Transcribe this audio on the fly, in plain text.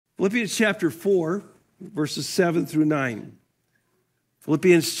Philippians chapter 4, verses 7 through 9.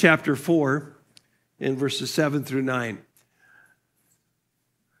 Philippians chapter 4 and verses 7 through 9.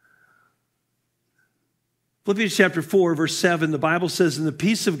 Philippians chapter 4, verse 7, the Bible says, "And the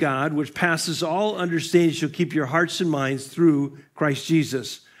peace of God, which passes all understanding, shall keep your hearts and minds through Christ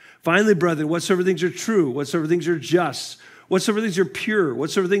Jesus. Finally, brethren, whatsoever things are true, whatsoever things are just, whatsoever things are pure,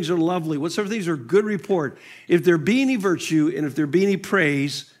 whatsoever things are lovely, whatsoever things are good report, if there be any virtue and if there be any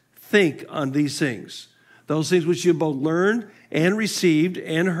praise, think on these things. Those things which you have both learned and received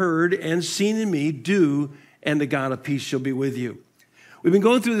and heard and seen in me, do, and the God of peace shall be with you." We've been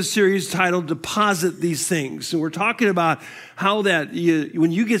going through this series titled Deposit These Things. And we're talking about how that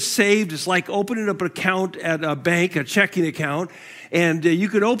when you get saved, it's like opening up an account at a bank, a checking account. And you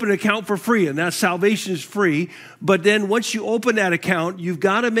can open an account for free, and that salvation is free. But then once you open that account, you've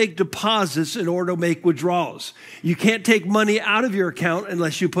got to make deposits in order to make withdrawals. You can't take money out of your account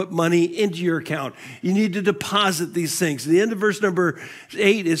unless you put money into your account. You need to deposit these things. At the end of verse number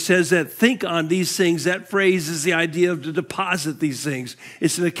 8, it says that think on these things. That phrase is the idea of to deposit these things.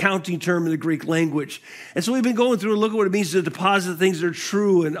 It's an accounting term in the Greek language. And so we've been going through and looking at what it means to deposit things that are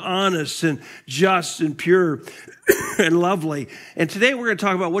true and honest and just and pure and lovely. And today we're going to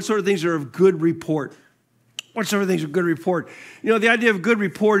talk about what sort of things are of good report. What sort of things are good report? You know, the idea of good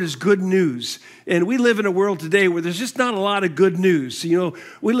report is good news. And we live in a world today where there's just not a lot of good news. You know,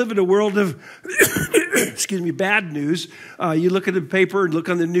 we live in a world of, bad news. You look at the paper and look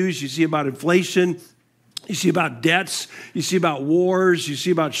on the news, you see about inflation. You see about debts, you see about wars, you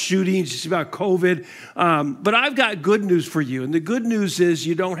see about shootings, you see about COVID. But I've got good news for you. And the good news is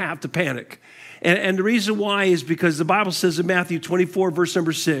you don't have to panic. And the reason why is because the Bible says in Matthew 24, verse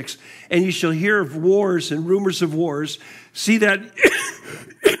number 6, "And you shall hear of wars and rumors of wars. See that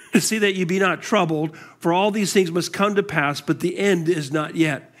you be not troubled, for all these things must come to pass, but the end is not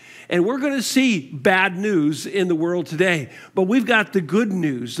yet." And we're going to see bad news in the world today. But we've got the good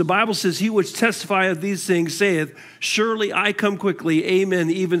news. The Bible says, "He which testifieth these things saith, surely I come quickly. Amen.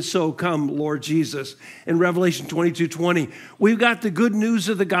 Even so come, Lord Jesus." In Revelation 22:20, we've got the good news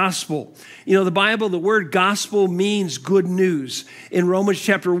of the gospel. You know, the Bible, the word gospel means good news. In Romans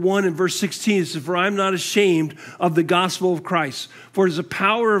chapter 1 and verse 16, it says, "For I am not ashamed of the gospel of Christ, for it is the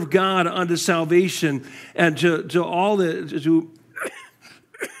power of God unto salvation and to all the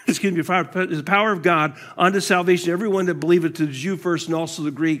is the power of God unto salvation, everyone that believeth, to the Jew first and also the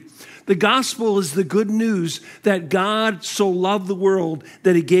Greek." The gospel is the good news that God so loved the world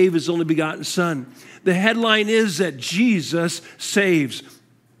that he gave his only begotten son. The headline is that Jesus saves.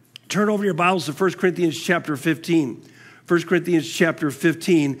 Turn over your Bibles to 1 Corinthians chapter 15. 1 Corinthians chapter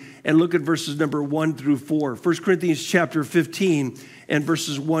 15 and look at verses number 1 through 4. 1 Corinthians chapter 15 and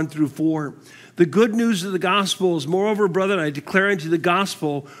verses 1 through 4. "The good news of the gospel is, moreover, brethren, I declare unto you the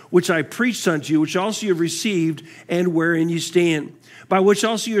gospel which I preached unto you, which also you have received, and wherein you stand. By which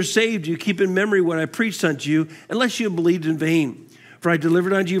also you are saved, you keep in memory what I preached unto you, unless you have believed in vain. For I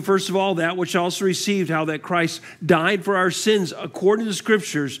delivered unto you first of all that which I also received, how that Christ died for our sins according to the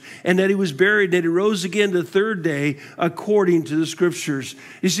Scriptures, and that he was buried, and that he rose again the third day according to the Scriptures."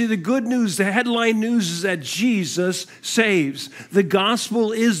 You see, the good news, the headline news is that Jesus saves. The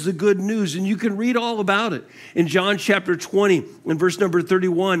gospel is the good news, and you can read all about it. In John chapter 20, in verse number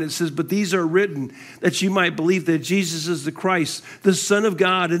 31, it says, "But these are written that you might believe that Jesus is the Christ, the Son of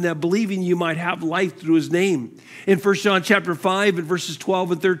God, and that believing you might have life through his name." In 1 John chapter 5 and verses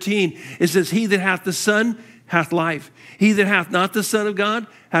 12 and 13, it says, "He that hath the Son hath life. He that hath not the Son of God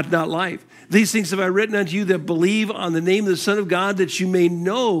hath not life. These things have I written unto you that believe on the name of the Son of God, that you may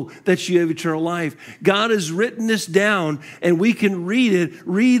know that you have eternal life." God has written this down, and we can read it,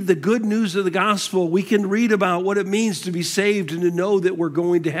 read the good news of the gospel. We can read about what it means to be saved and to know that we're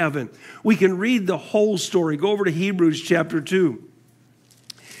going to heaven. We can read the whole story. Go over to Hebrews chapter 2.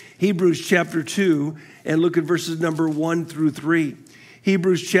 Hebrews chapter 2, and look at verses number 1 through 3.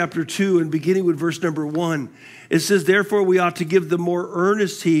 Hebrews chapter 2, and beginning with verse number 1. It says, "Therefore we ought to give the more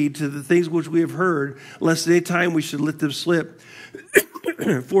earnest heed to the things which we have heard, lest at any time we should let them slip.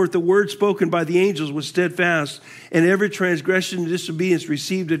 For if the word spoken by the angels was steadfast, and every transgression and disobedience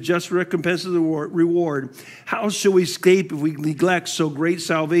received a just recompense of the reward, how shall we escape if we neglect so great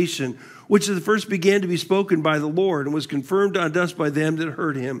salvation, which at the first began to be spoken by the Lord, and was confirmed unto us by them that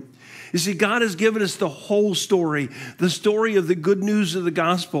heard him?" You see, God has given us the whole story, the story of the good news of the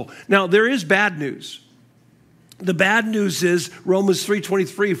gospel. Now, there is bad news. The bad news is Romans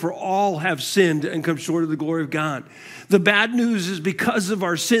 3:23, for all have sinned and come short of the glory of God. The bad news is because of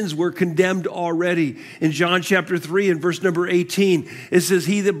our sins, we're condemned already. In John chapter 3 and verse number 18, it says,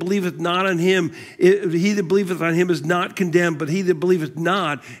 he that believeth not on him, he that believeth on him is not condemned, but he that believeth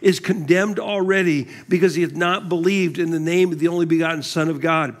not is condemned already, because he hath not believed in the name of the only begotten Son of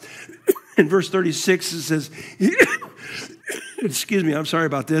God. In verse 36, it says, excuse me, I'm sorry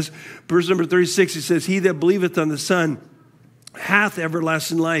about this. Verse number 36, it says, he that believeth on the Son hath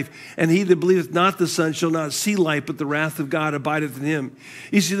everlasting life, and he that believeth not the Son shall not see life, but the wrath of God abideth in him.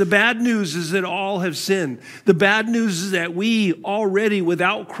 You see, the bad news is that all have sinned. The bad news is that we already,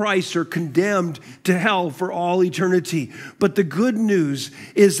 without Christ, are condemned to hell for all eternity. But the good news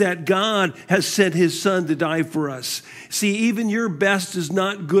is that God has sent his Son to die for us. See, even your best is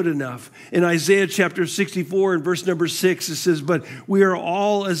not good enough. In Isaiah chapter 64 and verse number 6, it says, but we are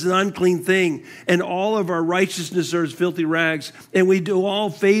all as an unclean thing, and all of our righteousness are as filthy rags. And we do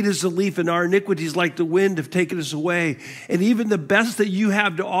all fade as a leaf, and our iniquities like the wind have taken us away. And even the best that you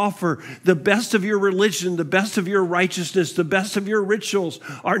have to offer, the best of your religion, the best of your righteousness, the best of your rituals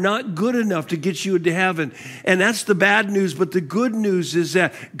are not good enough to get you into heaven. And that's the bad news. But the good news is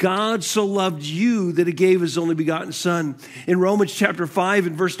that God so loved you that he gave his only begotten Son. In Romans chapter 5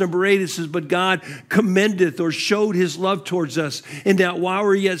 and verse number 8, it says, but God commendeth or showed his love towards us, in that while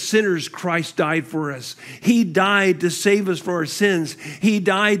we're yet sinners, Christ died for us. He died to save us from our sins. He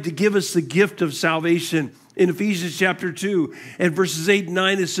died to give us the gift of salvation. In Ephesians chapter 2 and verses 8 and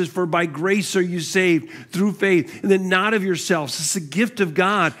 9, it says, for by grace are you saved through faith, and then not of yourselves. It's a gift of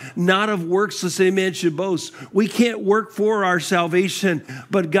God, not of works, lest any man should boast. We can't work for our salvation,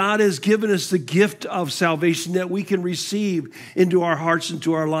 but God has given us the gift of salvation that we can receive into our hearts and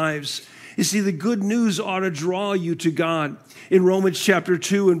to our lives. You see, the good news ought to draw you to God. In Romans chapter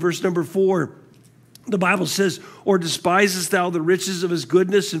 2 and verse number 4, the Bible says, or despisest thou the riches of his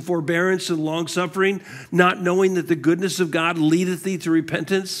goodness and forbearance and longsuffering, not knowing that the goodness of God leadeth thee to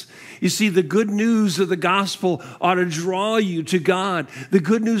repentance? You see, the good news of the gospel ought to draw you to God. The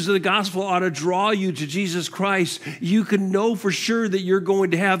good news of the gospel ought to draw you to Jesus Christ. You can know for sure that you're going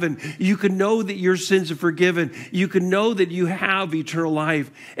to heaven. You can know that your sins are forgiven. You can know that you have eternal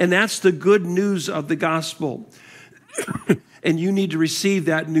life. And that's the good news of the gospel. And you need to receive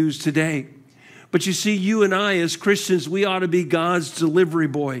that news today. But you see, you and I as Christians, we ought to be God's delivery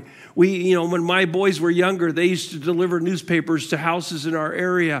boy. When my boys were younger, they used to deliver newspapers to houses in our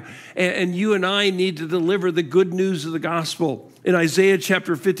area. And you and I need to deliver the good news of the gospel. In Isaiah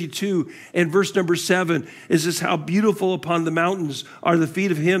chapter 52 and verse number 7, it says, how beautiful upon the mountains are the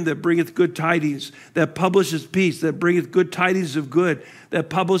feet of him that bringeth good tidings, that publisheth peace, that bringeth good tidings of good, that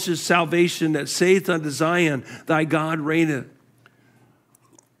publisheth salvation, that saith unto Zion, thy God reigneth.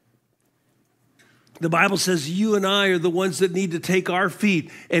 The Bible says you and I are the ones that need to take our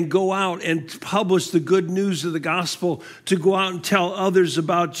feet and go out and publish the good news of the gospel, to go out and tell others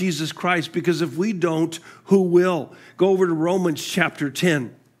about Jesus Christ, because if we don't, who will? Go over to Romans chapter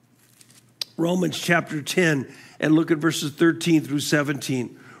 10. Romans chapter 10 and look at verses 13 through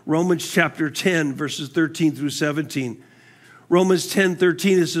 17. Romans chapter 10, verses 13 through 17. Romans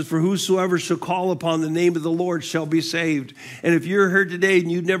 10:13, it says, for whosoever shall call upon the name of the Lord shall be saved. And if you're here today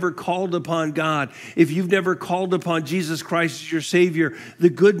and you've never called upon God, if you've never called upon Jesus Christ as your Savior, the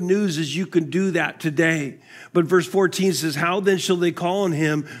good news is you can do that today. But verse 14 says, how then shall they call on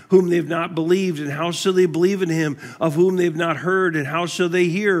him whom they have not believed? And how shall they believe in him of whom they have not heard? And how shall they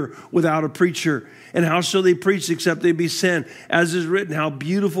hear without a preacher? And how shall they preach except they be sent? As is written, how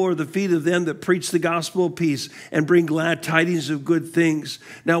beautiful are the feet of them that preach the gospel of peace and bring glad tidings of good things.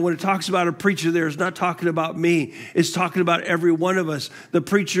 Now, when it talks about a preacher there, it's not talking about me. It's talking about every one of us. The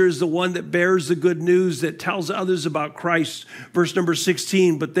preacher is the one that bears the good news, that tells others about Christ. Verse number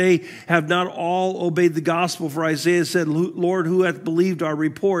 16, but they have not all obeyed the gospel. For Isaiah said, Lord, who hath believed our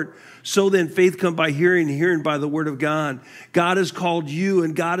report? So then faith come by hearing, and hearing by the word of God. God has called you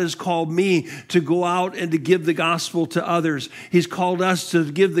and God has called me to go out and to give the gospel to others. He's called us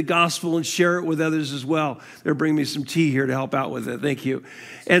to give the gospel and share it with others as well. They're bringing me some tea here to help out with it. Thank you.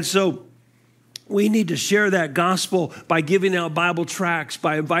 And so we need to share that gospel by giving out Bible tracts,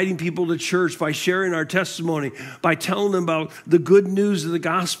 by inviting people to church, by sharing our testimony, by telling them about the good news of the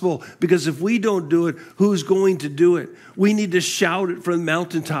gospel. Because if we don't do it, who's going to do it? We need to shout it from the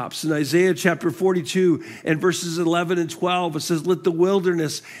mountaintops. In Isaiah chapter 42 and verses 11 and 12, it says, let the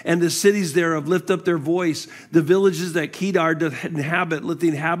wilderness and the cities thereof lift up their voice. The villages that Kedar doth inhabit, let the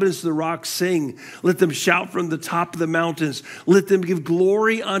inhabitants of the rocks sing. Let them shout from the top of the mountains. Let them give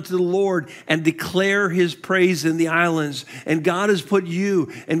glory unto the Lord and declare declare his praise in the islands. And God has put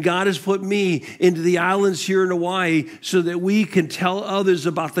you and God has put me into the islands here in Hawaii so that we can tell others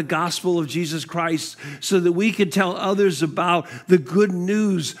about the gospel of Jesus Christ, so that we can tell others about the good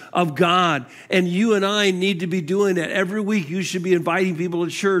news of God. And you and I need to be doing that. Every week you should be inviting people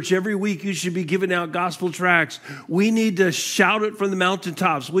to church. Every week you should be giving out gospel tracts. We need to shout it from the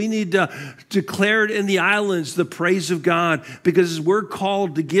mountaintops. We need to declare it in the islands, the praise of God, because we're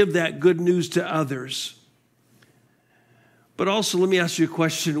called to give that good news to others. But also, let me ask you a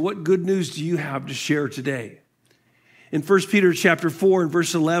question. What good news do you have to share today? In 1 Peter chapter 4 and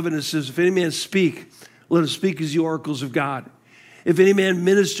verse 11, it says, if any man speak, let him speak as the oracles of God. If any man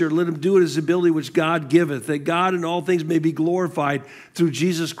minister, let him do it as the ability which God giveth, that God in all things may be glorified through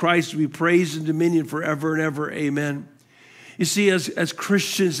Jesus Christ, to be praised and dominion forever and ever. Amen. You see, as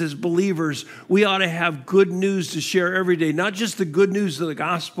Christians, as believers, we ought to have good news to share every day. Not just the good news of the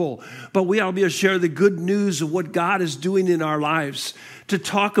gospel, but we ought to be able to share the good news of what God is doing in our lives. To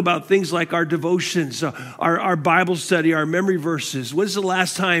talk about things like our devotions, our Bible study, our memory verses. When's the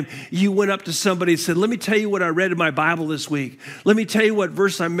last time you went up to somebody and said, let me tell you what I read in my Bible this week. Let me tell you what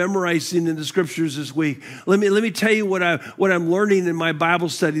verse I'm memorizing in the scriptures this week. Let me tell you what I'm learning in my Bible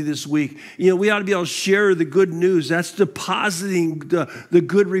study this week. You know, we ought to be able to share the good news. That's depositing the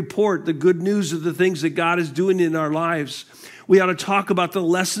good report, the good news of the things that God is doing in our lives. We ought to talk about the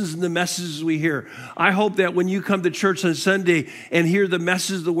lessons and the messages we hear. I hope that when you come to church on Sunday and hear the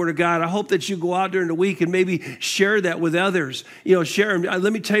message of the Word of God, I hope that you go out during the week and maybe share that with others. You know, share them.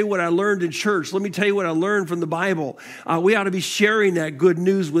 Let me tell you what I learned in church. Let me tell you what I learned from the Bible. We ought to be sharing that good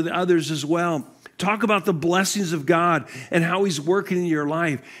news with others as well. Talk about the blessings of God and how he's working in your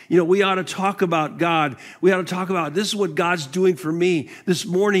life. You know, we ought to talk about God. We ought to talk about, this is what God's doing for me this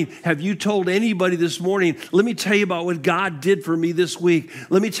morning. Have you told anybody this morning, let me tell you about what God did for me this week.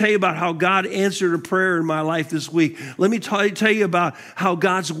 Let me tell you about how God answered a prayer in my life this week. Let me tell you about how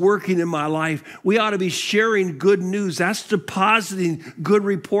God's working in my life. We ought to be sharing good news. That's depositing good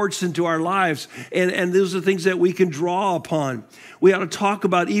reports into our lives. And those are things that we can draw upon. We ought to talk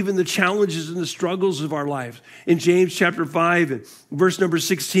about even the challenges and the struggles of our lives. In James chapter 5, verse number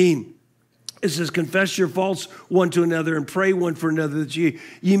 16, it says, confess your faults one to another and pray one for another that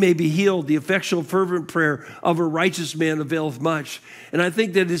ye may be healed. The effectual fervent prayer of a righteous man availeth much. And I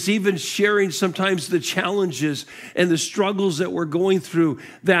think that it's even sharing sometimes the challenges and the struggles that we're going through,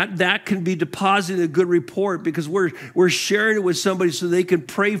 that can be deposited a good report, because we're sharing it with somebody so they can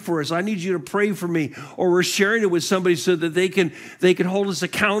pray for us. I need you to pray for me. Or we're sharing it with somebody so that they can hold us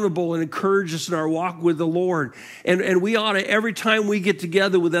accountable and encourage us in our walk with the Lord. And we ought to, every time we get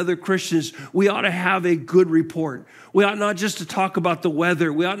together with other Christians, we ought to have a good report. We ought not just to talk about the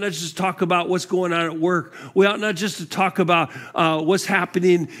weather. We ought not just to talk about what's going on at work. We ought not just to talk about what's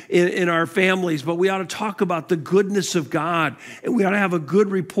happening in our families, but we ought to talk about the goodness of God. And we ought to have a good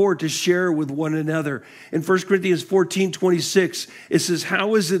report to share with one another. In 1 Corinthians 14:26, it says,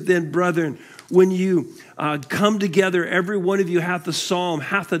 how is it then, brethren, when you come together, every one of you hath a psalm,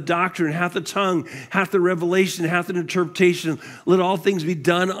 hath a doctrine, hath a tongue, hath a revelation, hath an interpretation. Let all things be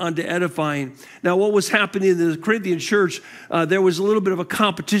done unto edifying. Now, what was happening in the Corinthian church, there was a little bit of a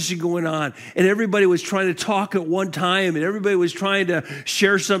competition going on, and everybody was trying to talk at one time, and everybody was trying to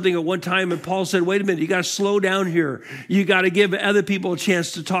share something at one time. And Paul said, wait a minute, you got to slow down here. You got to give other people a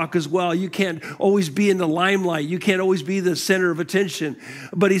chance to talk as well. You can't always be in the limelight. You can't always be the center of attention.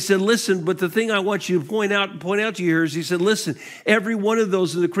 But he said, listen, but the thing I want you to point out to you here is, he said, listen, every one of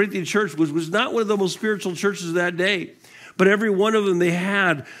those in the Corinthian church was not one of the most spiritual churches of that day. But every one of them, they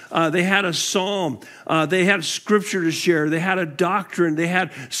had a psalm, they had scripture to share, they had a doctrine, they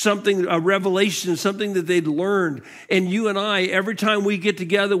had something, a revelation, something that they'd learned. And you and I, every time we get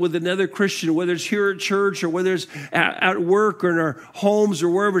together with another Christian, whether it's here at church or whether it's at work or in our homes or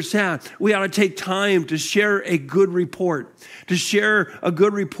wherever it's at, we ought to take time to share a good report, to share a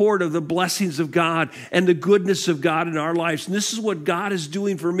good report of the blessings of God and the goodness of God in our lives. And this is what God is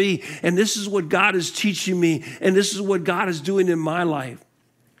doing for me, and this is what God is teaching me, and this is what God is doing in my life.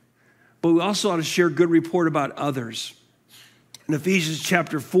 But we also ought to share good report about others. In Ephesians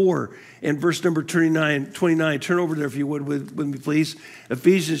chapter 4 and verse number 29, turn over there if you would with me, please.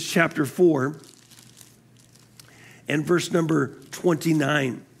 Ephesians chapter 4 and verse number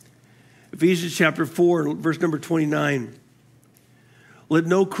 29. Ephesians chapter 4, verse number 29. Let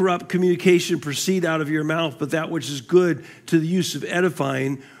no corrupt communication proceed out of your mouth, but that which is good to the use of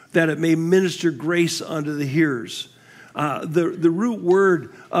edifying, that it may minister grace unto the hearers. The root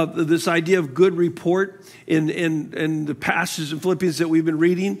word of this idea of good report in the passage in Philippians that we've been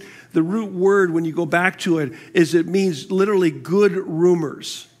reading, the root word, when you go back to it, is it means literally good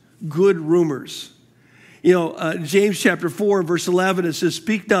rumors. good rumors. James chapter 4, verse 11, it says,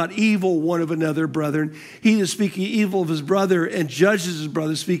 speak not evil one of another, brethren. He that speaketh evil of his brother and judges his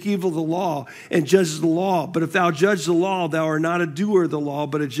brother, speak evil of the law and judges the law. But if thou judge the law, thou art not a doer of the law,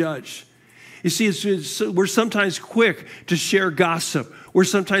 but a judge. You see, we're sometimes quick to share gossip. We're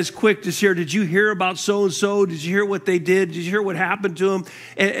sometimes quick to share, did you hear about so-and-so? Did you hear what they did? Did you hear what happened to them?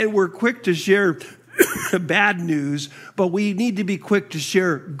 And we're quick to share bad news, but we need to be quick to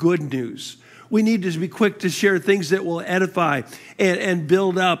share good news. We need to be quick to share things that will edify and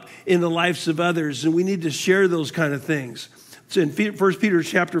build up in the lives of others. And we need to share those kind of things. So in 1 Peter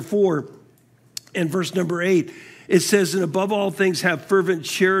chapter 4 and verse number 8, it says, and above all things have fervent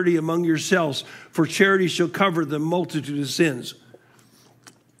charity among yourselves, for charity shall cover the multitude of sins.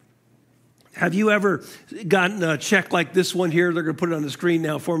 Have you ever gotten a check like this one here? They're going to put it on the screen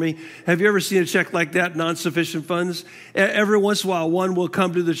now for me. Have you ever seen a check like that, non-sufficient funds? Every once in a while, one will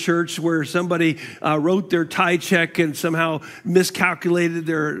come to the church where somebody wrote their tithe check and somehow miscalculated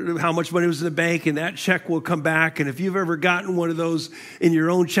how much money was in the bank, and that check will come back. And if you've ever gotten one of those in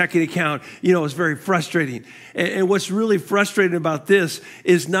your own checking account, it's very frustrating. And what's really frustrating about this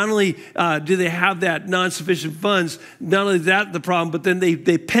is not only do they have that non-sufficient funds, not only that the problem, but then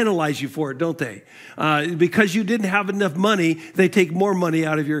they penalize you for it, don't they? Because you didn't have enough money, they take more money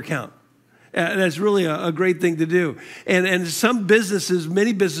out of your account. That's really a great thing to do. And some businesses,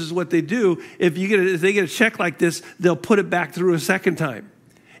 many businesses, what they do, if they get a check like this, they'll put it back through a second time.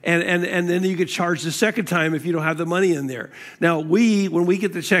 And then you get charged the second time if you don't have the money in there. Now, when we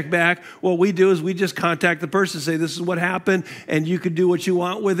get the check back, what we do is we just contact the person and say, this is what happened, and you could do what you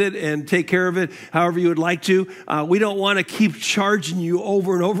want with it and take care of it however you would like to. We don't want to keep charging you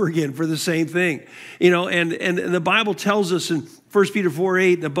over and over again for the same thing. And the Bible tells us in 1 Peter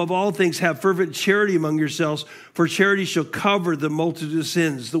 4:8, above all things have fervent charity among yourselves, for charity shall cover the multitude of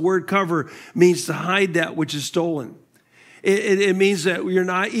sins. The word cover means to hide that which is stolen. It means that you're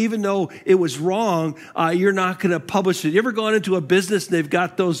not, even though it was wrong, you're not going to publish it. You ever gone into a business and they've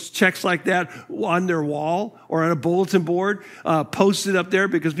got those checks like that on their wall or on a bulletin board, posted up there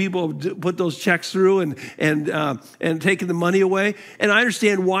because people put those checks through and taken the money away? And I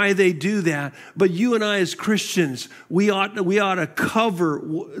understand why they do that. But you and I as Christians, we ought to cover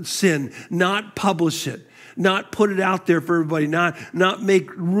sin, not publish it, not put it out there for everybody, not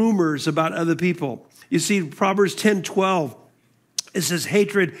make rumors about other people. You see, Proverbs 10:12, it says,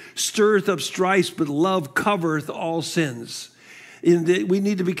 hatred stirreth up strife, but love covereth all sins. And we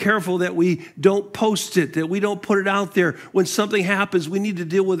need to be careful that we don't post it, that we don't put it out there. When something happens, we need to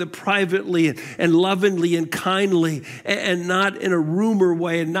deal with it privately and lovingly and kindly, and not in a rumor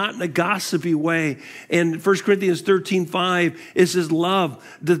way and not in a gossipy way. And 1 Corinthians 13:5, it says, love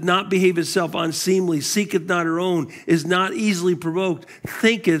doth not behave itself unseemly, seeketh not her own, is not easily provoked,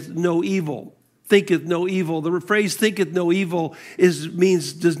 thinketh no evil. Thinketh no evil. The phrase thinketh no evil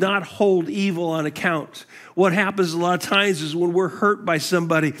means does not hold evil on account. What happens a lot of times is when we're hurt by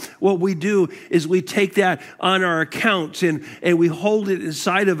somebody, what we do is we take that on our account and we hold it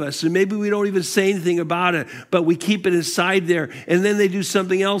inside of us. And maybe we don't even say anything about it, but we keep it inside there. And then they do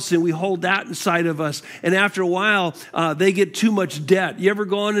something else and we hold that inside of us. And after a while, they get too much debt. You ever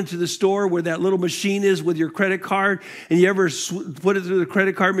gone into the store where that little machine is with your credit card, and you ever put it through the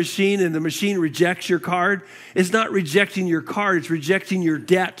credit card machine and the machine rejects your card? It's not rejecting your card, it's rejecting your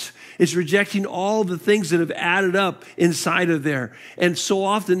debt. It's rejecting all the things that have added up inside of there. And so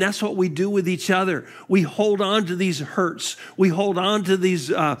often that's what we do with each other. We hold on to these hurts. We hold on to these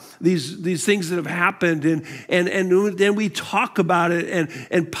things that have happened, and then we talk about it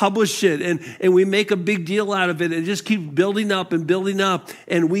and publish it, and we make a big deal out of it and just keep building up,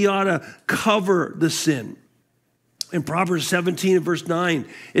 and we ought to cover the sin. In Proverbs 17 and verse 9,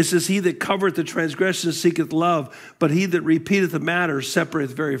 it says, he that covereth the transgression seeketh love, but he that repeateth the matter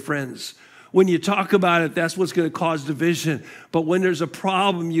separateth very friends. When you talk about it, that's what's going to cause division. But when there's a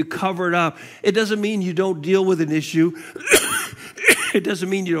problem, you cover it up. It doesn't mean you don't deal with an issue. It doesn't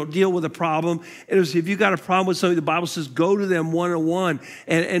mean you don't deal with a problem. If you've got a problem with something, the Bible says go to them one-on-one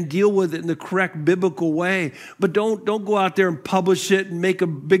and deal with it in the correct biblical way. But don't go out there and publish it and make a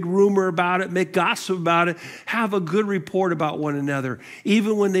big rumor about it, make gossip about it. Have a good report about one another.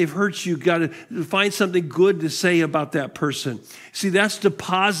 Even when they've hurt you, you've got to find something good to say about that person. See, that's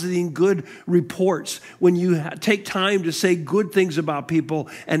depositing good reports when you take time to say good things about people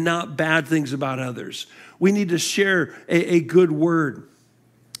and not bad things about others. We need to share a good word.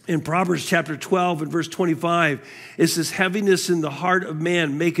 In Proverbs chapter 12 and verse 25, it says, heaviness in the heart of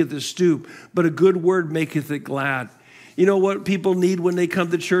man maketh it stoop, but a good word maketh it glad. You know what people need when they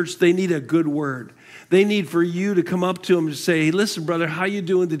come to church? They need a good word. They need for you to come up to them and say, hey, listen, brother, how you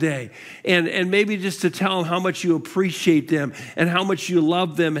doing today? And maybe just to tell them how much you appreciate them and how much you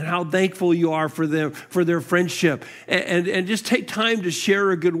love them and how thankful you are for them, for their friendship. And just take time to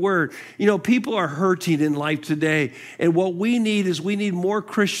share a good word. You know, people are hurting in life today. And what we need is we need more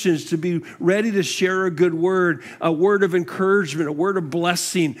Christians to be ready to share a good word, a word of encouragement, a word of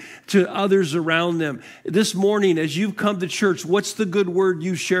blessing to others around them. This morning, as you've come to church, what's the good word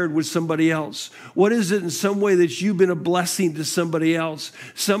you shared with somebody else? What is it in some way that you've been a blessing to somebody else?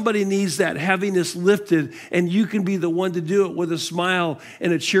 Somebody needs that heaviness lifted, and you can be the one to do it with a smile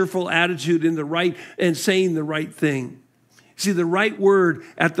and a cheerful attitude and saying the right thing. See, the right word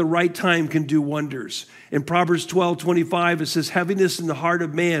at the right time can do wonders. In Proverbs 12:25, it says, heaviness in the heart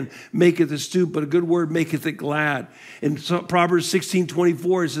of man maketh it stoop, but a good word maketh it glad. In Proverbs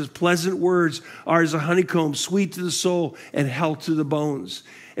 16:24, it says, pleasant words are as a honeycomb, sweet to the soul and health to the bones.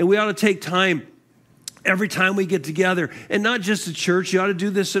 And we ought to take time every time we get together, and not just at church. You ought to do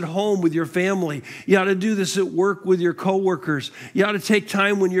this at home with your family. You ought to do this at work with your coworkers. You ought to take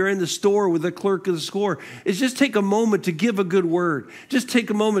time when you're in the store with the clerk of the store. It's just take a moment to give a good word. Just take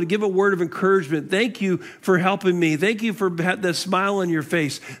a moment to give a word of encouragement. Thank you for helping me. Thank you for the smile on your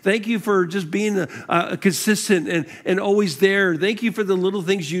face. Thank you for just being consistent and always there. Thank you for the little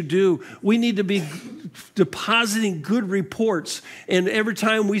things you do. We need to be depositing good reports. And every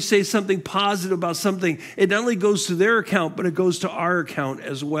time we say something positive about something, it not only goes to their account, but it goes to our account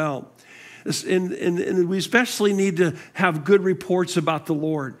as well. And we especially need to have good reports about the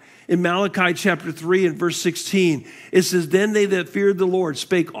Lord. In Malachi chapter 3 and verse 16, it says, then they that feared the Lord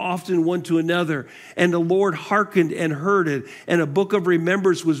spake often one to another, and the Lord hearkened and heard it, and a book of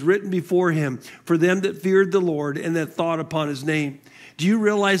remembrance was written before him for them that feared the Lord and that thought upon his name. Do you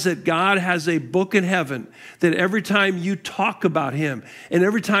realize that God has a book in heaven that every time you talk about him and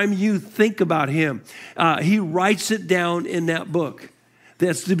every time you think about him, he writes it down in that book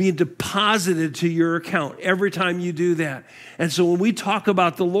that's to be deposited to your account every time you do that. And so when we talk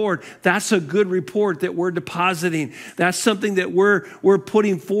about the Lord, that's a good report that we're depositing. That's something that we're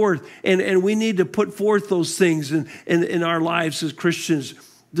putting forth. And we need to put forth those things in our lives as Christians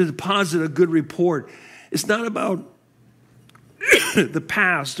to deposit a good report. It's not about the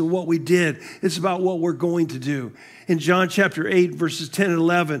past or what we did. It's about what we're going to do. In John chapter 8, verses 10 and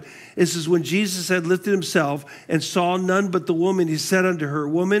 11, it says, when Jesus had lifted himself and saw none but the woman, he said unto her,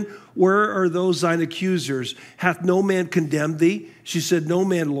 woman, where are those thine accusers? Hath no man condemned thee? She said, no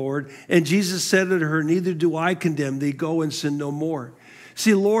man, Lord. And Jesus said unto her, neither do I condemn thee. Go and sin no more.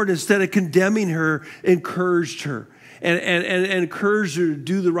 See, Lord, instead of condemning her, encouraged her. And encourage her to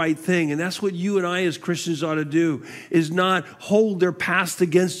do the right thing. And that's what you and I as Christians ought to do, is not hold their past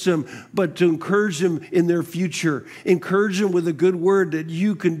against them, but to encourage them in their future. Encourage them with a good word that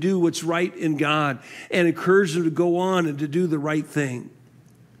you can do what's right in God, and encourage them to go on and to do the right thing.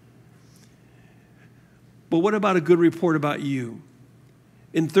 But what about a good report about you?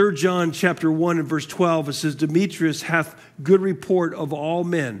 In 3 John chapter 1 and verse 12, it says, Demetrius hath good report of all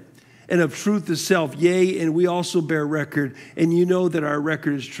men, and of truth itself, yea, and we also bear record, and you know that our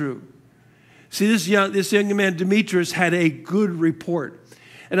record is true. See, this young man, Demetrius, had a good report.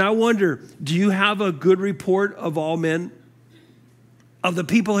 And I wonder, do you have a good report of all men? Of the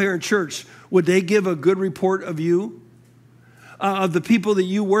people here in church, would they give a good report of you? Of the people that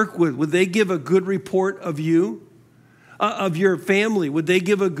you work with, would they give a good report of you? Of your family, would they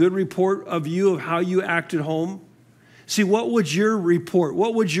give a good report of you, of how you act at home? See, what would your report,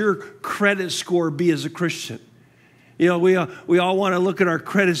 what would your credit score be as a Christian? You know, we all want to look at our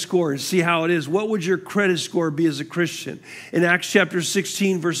credit score and see how it is. What would your credit score be as a Christian? In Acts chapter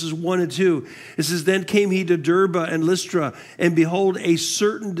 16, verses 1 and 2, it says, then came he to Derbe and Lystra, and behold, a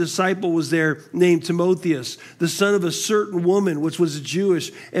certain disciple was there named Timotheus, the son of a certain woman, which was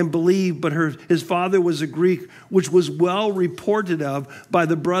Jewish and believed, but his father was a Greek, which was well reported of by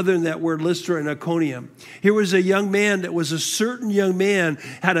the brethren that were at Lystra and Iconium. Here was a young man that was a certain young man,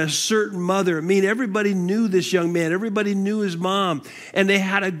 had a certain mother. I mean, everybody knew this young man. Everybody knew his mom, and they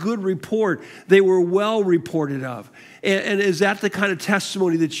had a good report. They were well reported of. And is that the kind of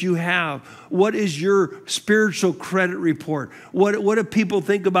testimony that you have? What is your spiritual credit report? What do people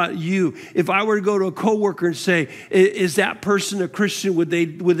think about you? If I were to go to a coworker and say, is that person a Christian? Would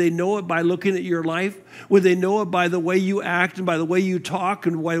they know it by looking at your life? Would they know it by the way you act and by the way you talk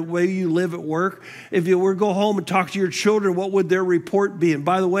and the way you live at work? If you were to go home and talk to your children, what would their report be? And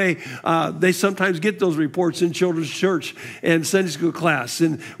by the way, they sometimes get those reports in children's church and Sunday school class.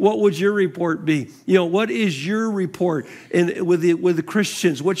 And what would your report be? You know, what is your report report with the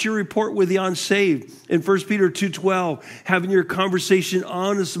Christians? What's your report with the unsaved? In 1 Peter 2:12, having your conversation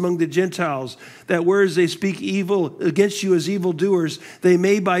honest among the Gentiles, that whereas they speak evil against you as evildoers, they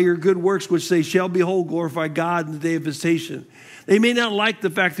may by your good works, which they shall behold, glorify God in the day of visitation. They may not like the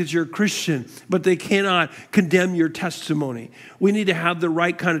fact that you're a Christian, but they cannot condemn your testimony. We need to have the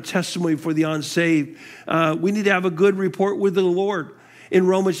right kind of testimony for the unsaved. We need to have a good report with the Lord. In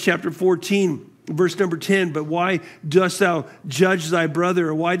Romans chapter 14, verse number 10, but why dost thou judge thy brother,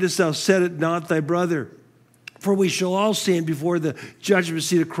 or why dost thou set it not thy brother? For we shall all stand before the judgment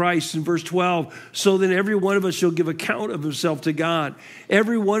seat of Christ. In verse 12, so then every one of us shall give account of himself to God.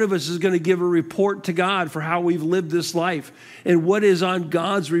 Every one of us is going to give a report to God for how we've lived this life. And what is on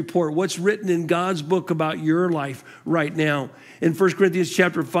God's report? What's written in God's book about your life right now? In 1 Corinthians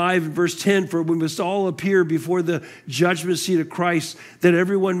chapter 5 and verse 10, for we must all appear before the judgment seat of Christ, that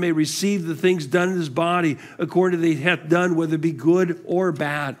everyone may receive the things done in his body according to that he hath done, whether it be good or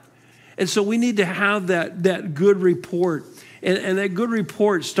bad. And so we need to have that good report. And that good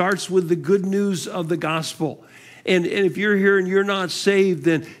report starts with the good news of the gospel. And if you're here and you're not saved,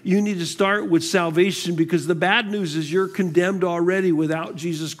 then you need to start with salvation, because the bad news is you're condemned already without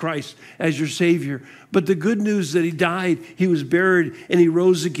Jesus Christ as your Savior. But the good news is that he died, he was buried, and he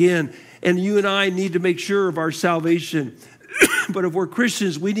rose again. And you and I need to make sure of our salvation. But if we're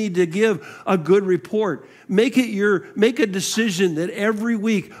Christians, we need to give a good report. Make a decision that every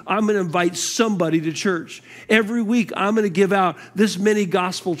week I'm going to invite somebody to church. Every week I'm going to give out this many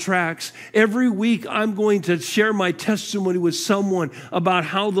gospel tracts. Every week I'm going to share my testimony with someone about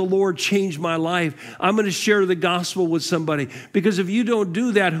how the Lord changed my life. I'm going to share the gospel with somebody. Because if you don't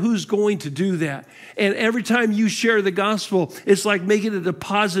do that, who's going to do that? And every time you share the gospel, it's like making a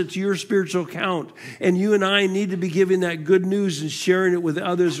deposit to your spiritual account. And you and I need to be giving that good news and sharing it with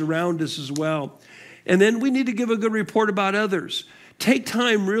others around us as well. And then we need to give a good report about others. Take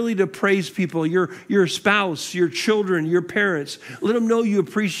time really to praise people, your spouse, your children, your parents. Let them know you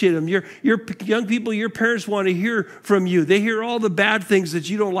appreciate them. Your young people, your parents want to hear from you. They hear all the bad things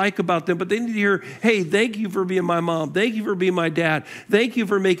that you don't like about them, but they need to hear, hey, thank you for being my mom. Thank you for being my dad. Thank you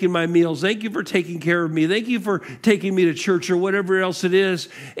for making my meals. Thank you for taking care of me. Thank you for taking me to church or whatever else it is.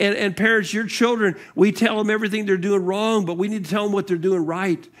 And parents, your children, we tell them everything they're doing wrong, but we need to tell them what they're doing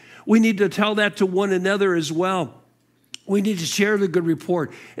right. We need to tell that to one another as well. We need to share the good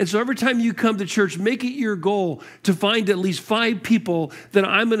report. And so every time you come to church, make it your goal to find at least 5 people that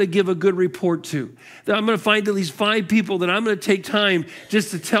I'm going to give a good report to. That I'm going to find at least 5 people that I'm going to take time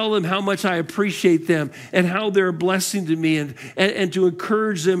just to tell them how much I appreciate them and how they're a blessing to me, and to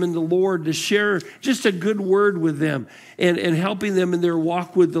encourage them in the Lord, to share just a good word with them and helping them in their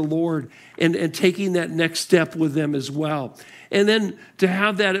walk with the Lord and taking that next step with them as well. And then to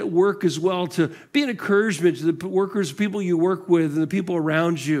have that at work as well, to be an encouragement to the workers, people you work with, and the people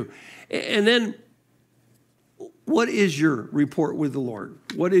around you. And then, what is your report with the Lord?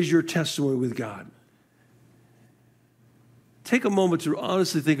 What is your testimony with God? Take a moment to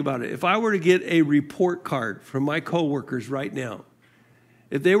honestly think about it. If I were to get a report card from my coworkers right now,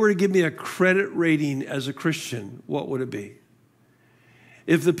 if they were to give me a credit rating as a Christian, what would it be?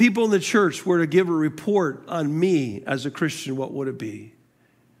 If the people in the church were to give a report on me as a Christian, what would it be?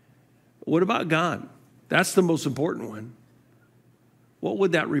 What about God? That's the most important one. What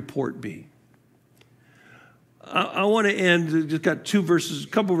would that report be? I want to end, just got 2 verses, a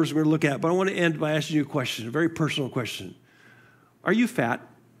couple verses we're going to look at, but I want to end by asking you a question, a very personal question. Are you fat?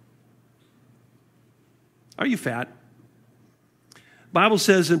 Are you fat? Bible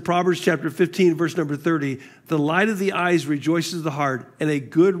says in Proverbs chapter 15, verse number 30, the light of the eyes rejoices the heart, and a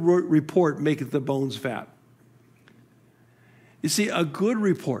good report maketh the bones fat. You see, a good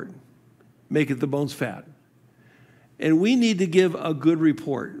report maketh the bones fat. And we need to give a good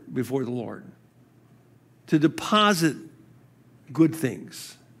report before the Lord, to deposit good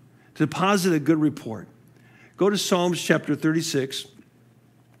things, to deposit a good report. Go to Psalms chapter 36.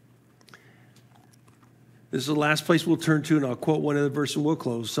 This is the last place we'll turn to, and I'll quote one other verse and we'll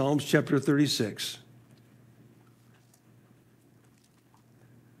close. Psalms chapter 36.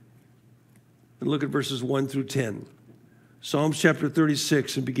 And look at verses 1 through 10. Psalms chapter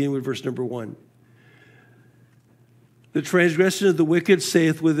 36, and beginning with verse number 1. The transgression of the wicked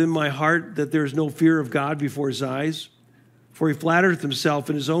saith within my heart that there is no fear of God before his eyes. For he flattereth himself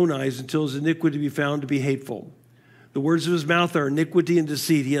in his own eyes until his iniquity be found to be hateful. The words of his mouth are iniquity and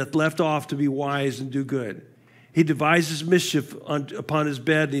deceit. He hath left off to be wise and do good. He devises mischief upon his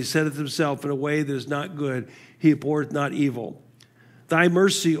bed, and he setteth himself in a way that is not good. He abhorreth not evil. Thy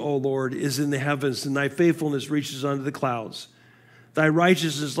mercy, O Lord, is in the heavens, and thy faithfulness reaches unto the clouds. Thy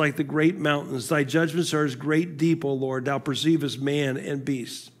righteousness like the great mountains. Thy judgments are as great deep, O Lord. Thou perceivest man and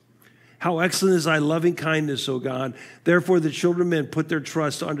beast. How excellent is thy loving kindness, O God. Therefore the children of men put their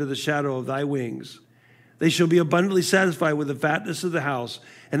trust under the shadow of thy wings. They shall be abundantly satisfied with the fatness of the house,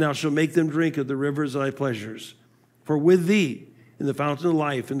 and thou shalt make them drink of the rivers of thy pleasures. For with thee in the fountain of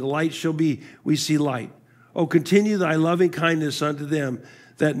life, and the light shall be, we see light. O continue thy loving kindness unto them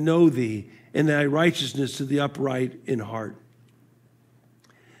that know thee, and thy righteousness to the upright in heart.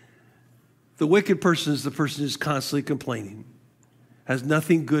 The wicked person is the person who's constantly complaining, has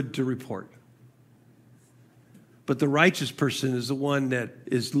nothing good to report. But the righteous person is the one that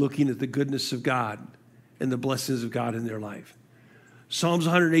is looking at the goodness of God and the blessings of God in their life. Psalms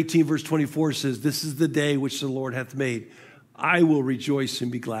 118, verse 24 says, this is the day which the Lord hath made. I will rejoice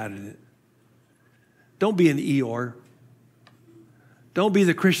and be glad in it. Don't be an Eeyore. Don't be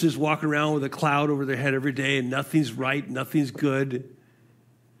the Christians walking around with a cloud over their head every day and nothing's right, nothing's good.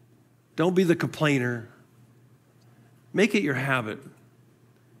 Don't be the complainer. Make it your habit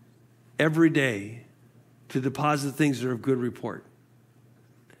every day to deposit things that are of good report.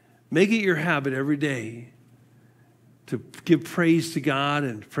 Make it your habit every day to give praise to God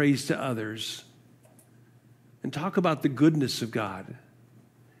and praise to others and talk about the goodness of God.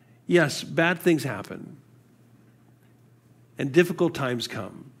 Yes, bad things happen and difficult times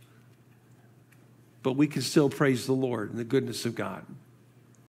come, but we can still praise the Lord and the goodness of God.